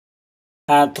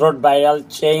through viral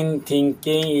chain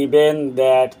thinking, even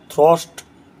that thrust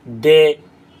day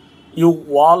you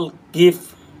all keep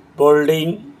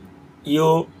building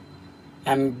your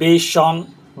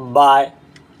ambition by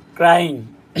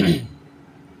crying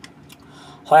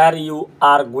where you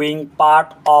are going.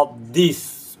 Part of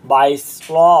this by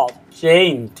slow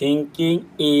chain thinking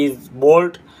is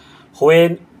bold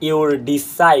when you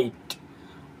decide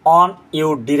on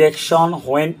your direction,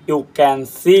 when you can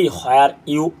see where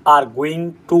you are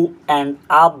going to end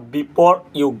up before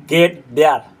you get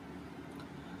there.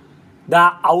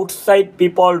 The outside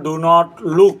people do not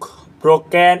look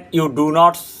broken, you do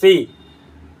not see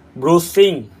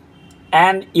bruising,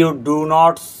 and you do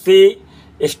not see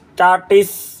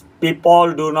status.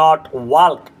 People do not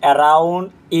walk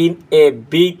around in a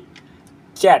big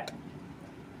chat,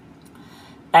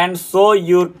 and so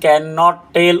you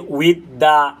cannot tell with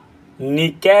the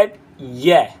naked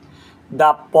eye.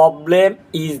 The problem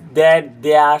is that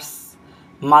there's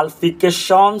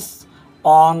malfunctions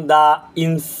on the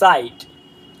inside.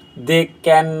 They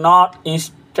cannot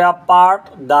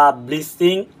interpret the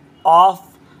blessing of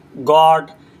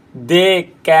God.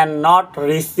 They cannot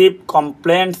receive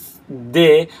complaints.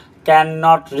 They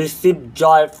cannot receive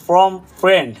joy from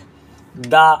friends.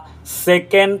 The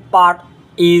second part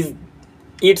is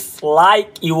it's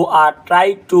like you are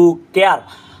trying to care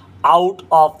out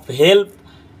of help,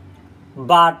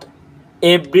 but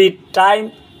every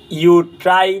time you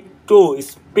try to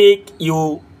speak,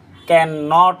 you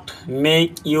cannot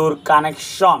make your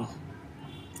connection.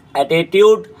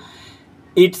 Attitude,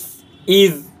 it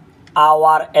is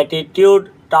our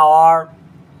attitude toward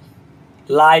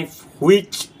life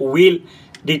which will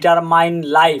determine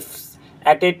life's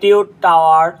attitude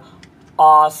toward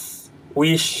us.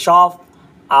 We shape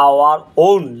our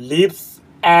own lives,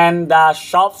 and the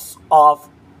shapes of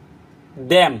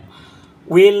them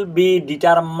will be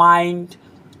determined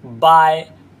by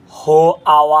how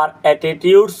our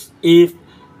attitudes. If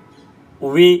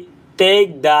we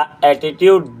take the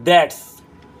attitude that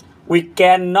we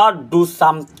cannot do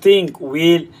something,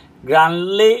 we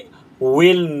grandly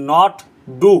will not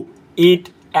do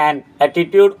it, an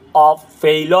attitude of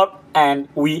failure, and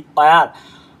we are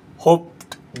hoped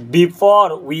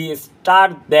before we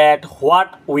start that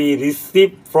what we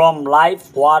receive from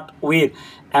life, what we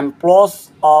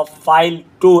employs of file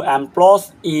to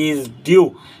employs, is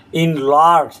due in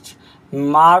large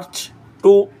march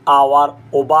to our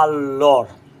overall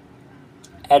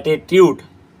attitude.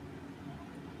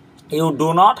 You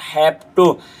do not have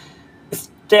to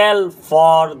settle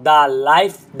for the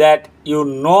life that you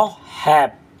know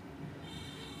have.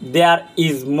 There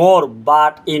is more,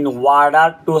 but in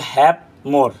order to have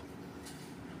more,